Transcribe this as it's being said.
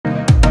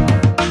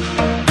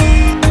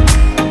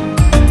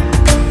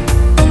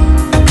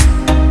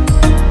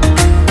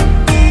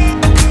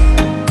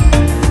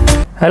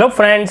Hello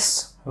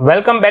friends,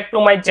 welcome back to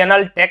my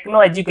channel Techno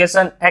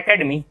Education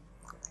Academy.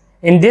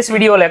 In this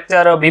video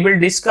lecture, we will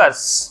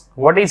discuss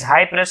what is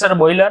high pressure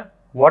boiler,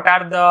 what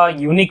are the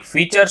unique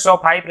features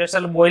of high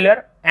pressure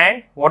boiler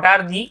and what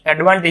are the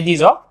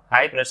advantages of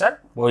high pressure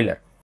boiler.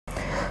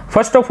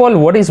 First of all,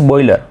 what is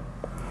boiler?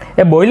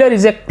 A boiler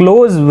is a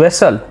closed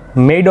vessel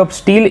made of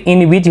steel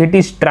in which it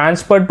is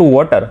transferred to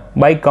water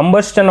by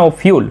combustion of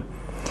fuel,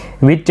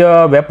 which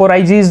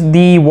vaporizes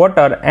the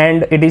water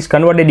and it is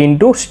converted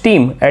into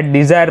steam at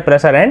desired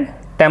pressure and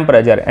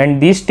temperature,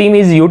 and this steam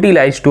is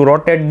utilized to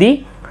rotate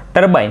the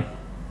turbine,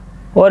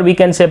 or we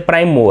can say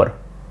prime mover.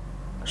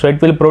 So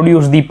it will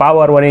produce the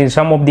power, or in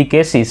some of the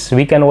cases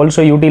we can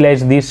also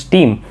utilize this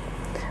steam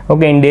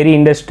in dairy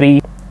industry,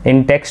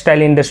 in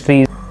textile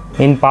industry,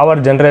 in power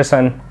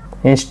generation,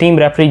 in steam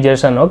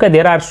refrigeration.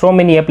 There are so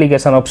many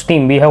applications of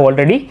steam we have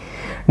already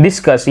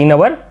discussed in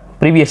our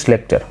previous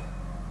lecture.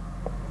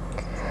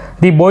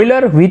 The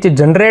boiler which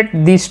generates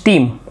the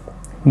steam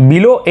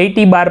below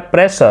 80 bar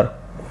pressure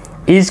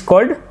is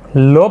called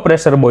low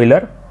pressure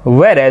boiler,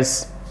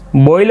 whereas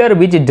boiler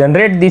which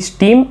generates the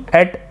steam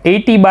at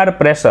 80 bar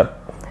pressure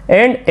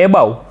and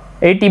above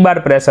 80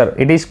 bar pressure,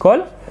 it is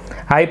called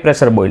high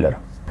pressure boiler.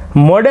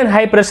 Modern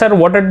high pressure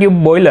water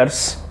tube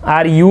boilers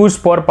are used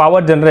for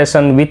power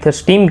generation with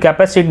steam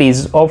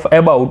capacities of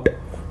about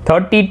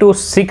 30 to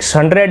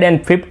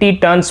 650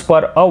 tons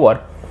per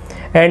hour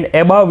and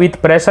above,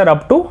 with pressure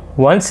up to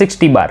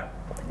 160 bar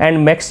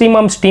and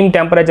maximum steam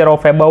temperature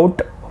of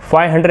about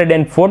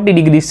 540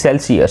 degrees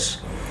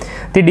Celsius.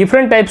 The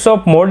different types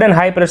of modern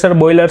high pressure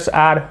boilers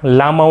are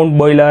Lamount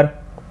boiler,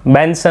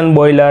 Benson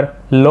boiler,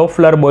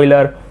 Loeffler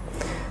boiler,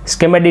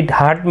 Schmidt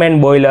Hartmann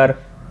boiler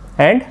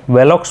and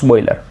Velox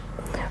boiler.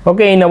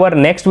 In our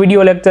next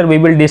video lecture we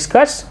will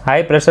discuss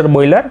high pressure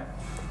boiler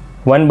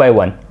one by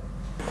one.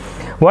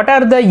 What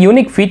are the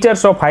unique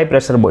features of high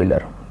pressure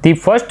boiler? The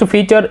first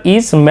feature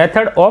is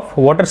method of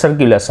water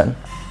circulation.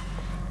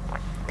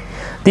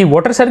 The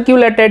water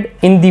circulated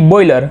in the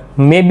boiler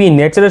may be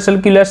natural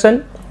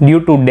circulation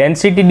due to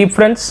density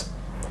difference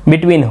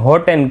between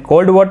hot and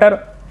cold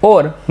water,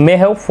 or may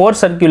have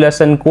forced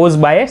circulation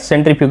caused by a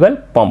centrifugal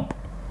pump.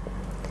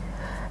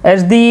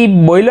 As the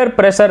boiler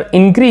pressure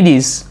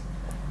increases,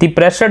 the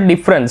pressure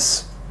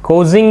difference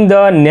causing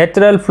the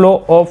natural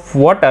flow of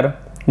water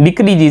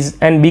decreases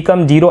and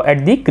becomes zero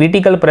at the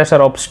critical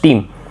pressure of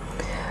steam.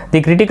 The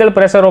critical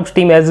pressure of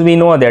steam, as we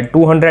know, that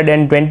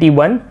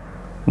 221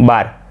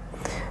 bar,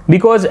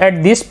 because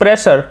at this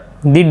pressure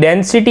the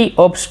density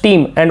of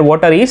steam and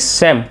water is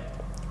same,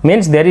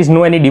 means there is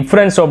no any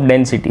difference of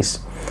densities,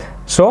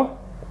 so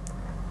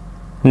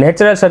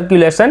natural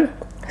circulation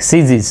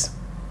ceases,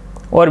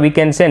 or we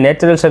can say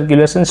natural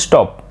circulation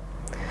stop.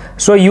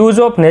 So use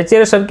of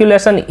natural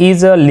circulation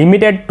is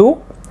limited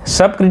to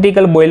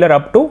subcritical boiler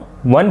up to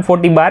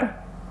 140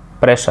 bar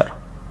pressure,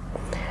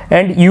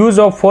 and use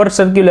of forced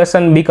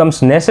circulation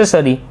becomes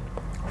necessary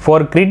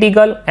for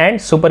critical and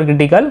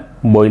supercritical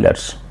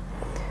boilers.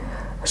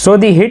 So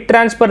the heat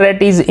transfer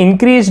rate is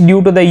increased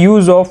due to the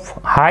use of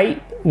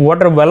high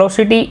water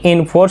velocity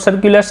in forced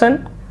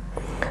circulation.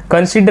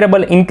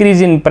 Considerable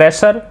increase in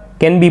pressure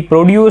can be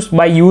produced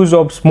by use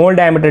of small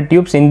diameter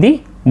tubes in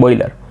the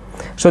boiler.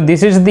 So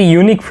this is the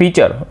unique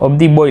feature of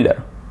the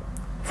boiler,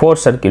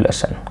 forced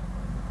circulation.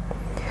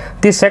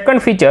 The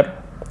second feature,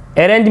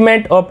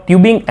 arrangement of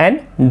tubing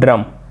and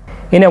drum.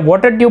 In a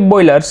water tube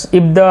boilers,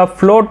 if the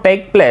flow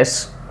takes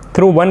place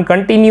through one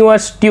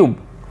continuous tube,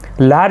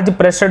 large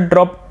pressure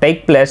drop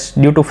take place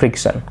due to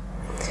friction.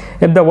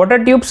 If the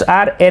water tubes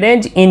are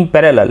arranged in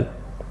parallel,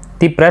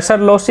 the pressure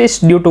losses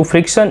due to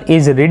friction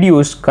is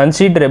reduced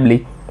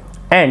considerably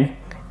and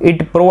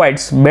it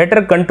provides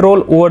better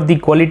control over the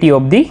quality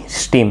of the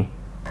steam.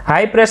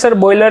 High pressure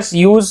boilers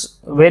use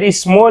very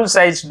small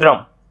size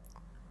drum,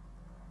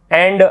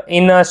 and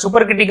in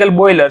supercritical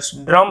boilers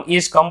drum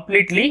is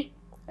completely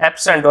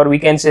absent, or we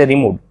can say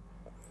removed.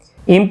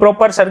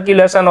 Improper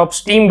circulation of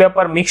steam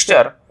vapor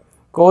mixture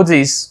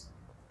causes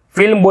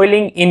film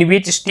boiling, in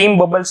which steam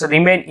bubbles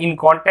remain in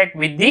contact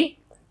with the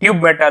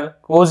tube metal,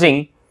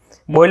 causing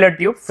boiler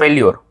tube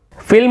failure.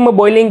 Film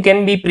boiling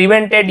can be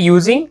prevented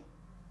using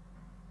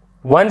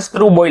one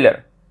screw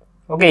boiler.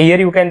 Here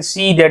you can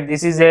see that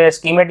this is a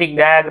schematic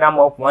diagram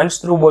of one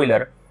screw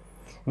boiler,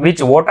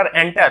 which water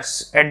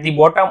enters at the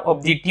bottom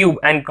of the tube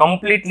and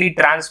completely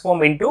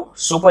transform into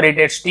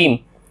superheated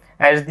steam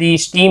as the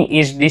steam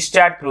is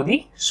discharged through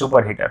the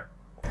superheater.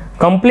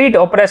 Complete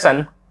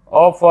operation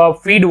of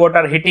feed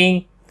water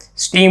heating,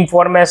 steam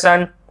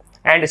formation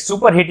and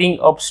superheating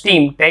of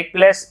steam take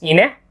place in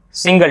a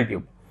single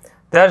tube.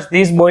 Thus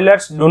these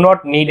boilers do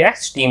not need a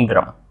steam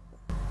drum.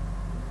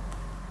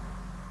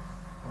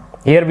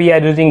 Here we are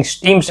using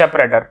steam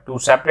separator to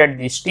separate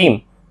the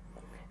steam,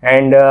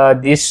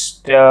 and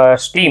this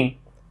steam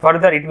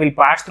further it will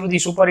pass through the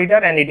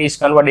superheater and it is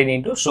converted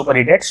into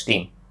superheated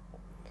steam.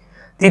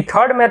 The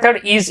third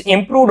method is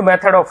improved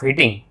method of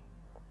heating.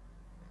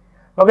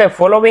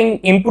 Following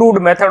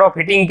improved method of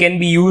heating can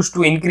be used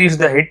to increase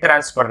the heat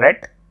transfer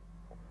rate.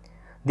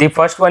 The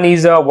first one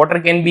is water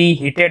can be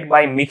heated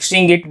by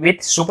mixing it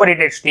with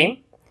superheated steam.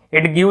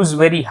 It gives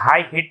very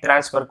high heat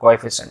transfer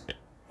coefficient.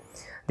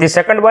 The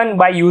second one,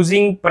 by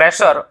using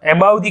pressure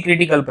above the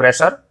critical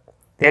pressure,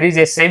 there is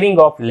a saving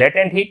of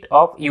latent heat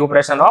of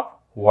evaporation of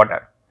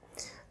water.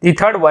 The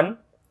third one,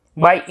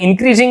 by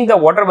increasing the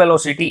water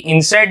velocity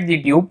inside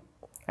the tube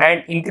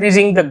and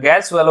increasing the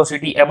gas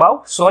velocity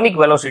above sonic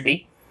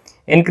velocity,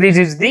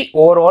 increases the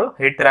overall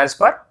heat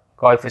transfer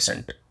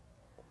coefficient.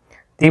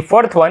 The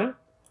fourth one,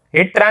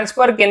 heat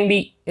transfer can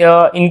be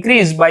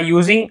increased by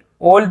using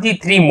all the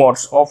three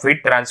modes of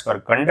heat transfer: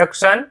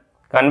 conduction,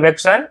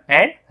 convection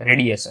and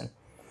radiation.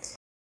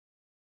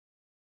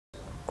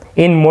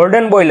 In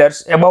modern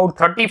boilers, about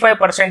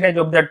 35%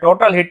 of the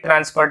total heat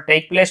transfer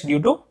take place due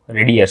to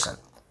radiation.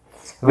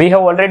 We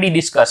have already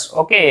discussed,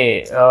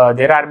 okay,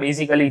 there are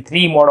basically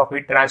three modes of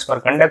heat transfer: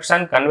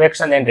 conduction,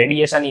 convection and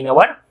radiation in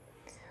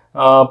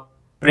our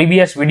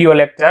previous video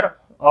lecture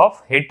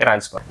of heat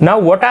transfer. Now,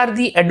 what are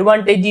the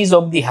advantages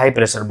of the high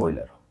pressure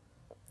boiler?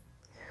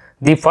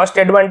 The first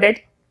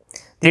advantage,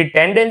 the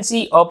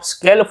tendency of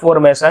scale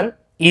formation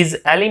is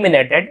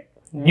eliminated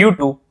due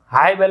to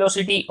high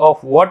velocity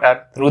of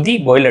water through the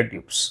boiler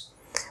tubes.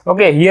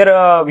 Okay,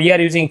 here we are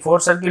using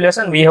forced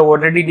circulation. We have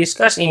already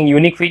discussed in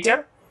unique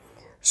feature.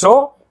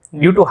 So,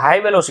 due to high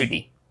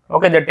velocity,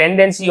 okay, the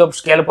tendency of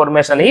scale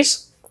formation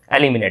is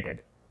eliminated.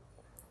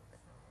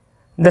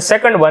 The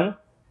second one,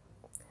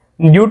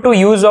 due to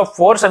use of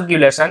forced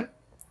circulation,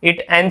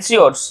 it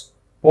ensures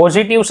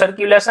positive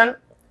circulation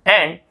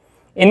and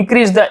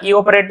increase the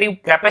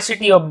evaporative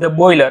capacity of the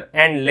boiler,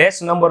 and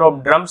less number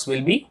of drums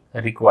will be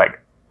required.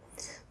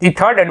 The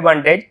third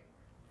advantage,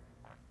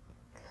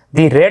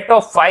 the rate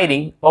of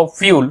firing of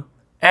fuel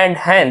and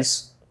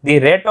hence the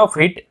rate of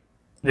heat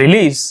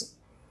release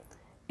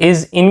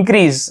is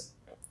increased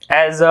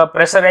as a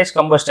pressurized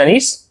combustion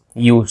is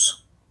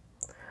used.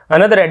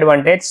 Another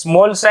advantage,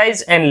 small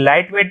size and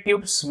lightweight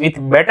tubes with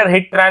better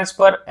heat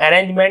transfer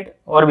arrangement,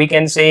 or we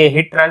can say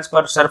heat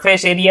transfer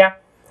surface area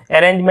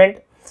arrangement.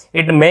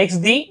 It makes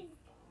the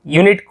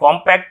unit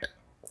compact,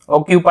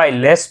 occupy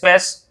less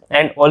space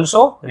and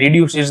also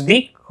reduces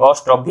the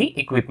cost of the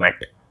equipment.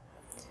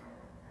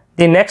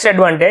 The next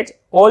advantage,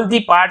 all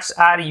the parts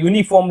are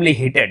uniformly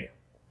heated.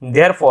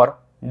 Therefore,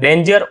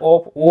 danger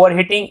of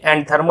overheating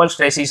and thermal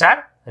stresses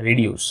are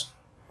reduced.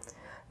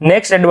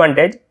 Next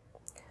advantage,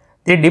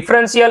 the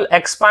differential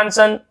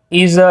expansion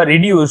is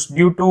reduced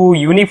due to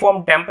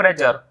uniform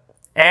temperature,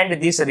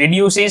 and this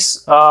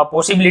reduces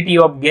possibility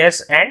of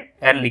gas and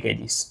air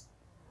leakages.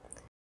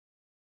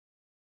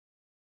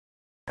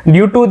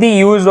 Due to the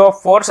use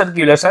of forced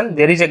circulation,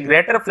 there is a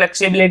greater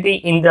flexibility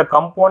in the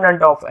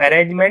component of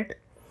arrangement,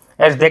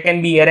 as they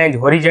can be arranged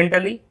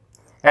horizontally,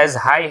 as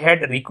high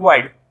head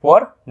required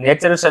for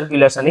natural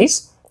circulation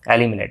is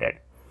eliminated.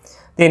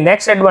 The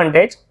next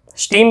advantage,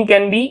 steam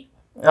can be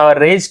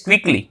raised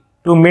quickly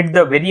to meet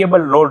the variable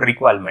load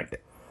requirement.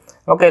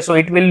 Okay, so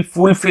it will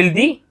fulfill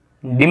the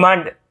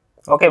demand,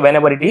 okay,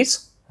 whenever it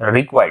is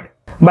required.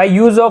 By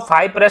use of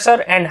high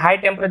pressure and high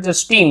temperature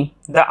steam,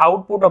 the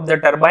output of the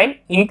turbine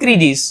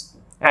increases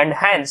and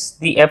hence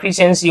the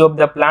efficiency of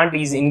the plant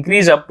is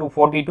increased up to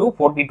 40 to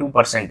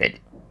 42%.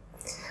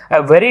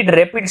 A very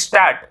rapid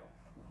start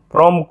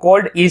from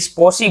cold is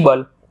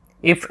possible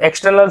if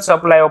external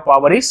supply of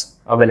power is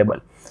available.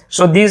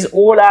 So these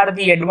all are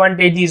the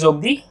advantages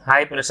of the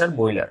high pressure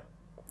boiler.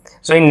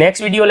 So in next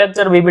video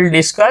lecture we will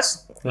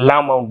discuss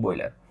lav mount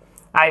boiler.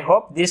 I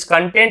hope this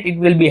content it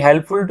will be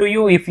helpful to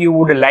you. If you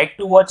would like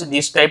to watch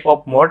this type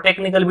of more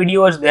technical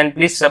videos, then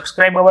please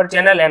subscribe our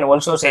channel and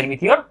also share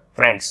with your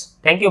friends.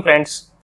 Thank you friends.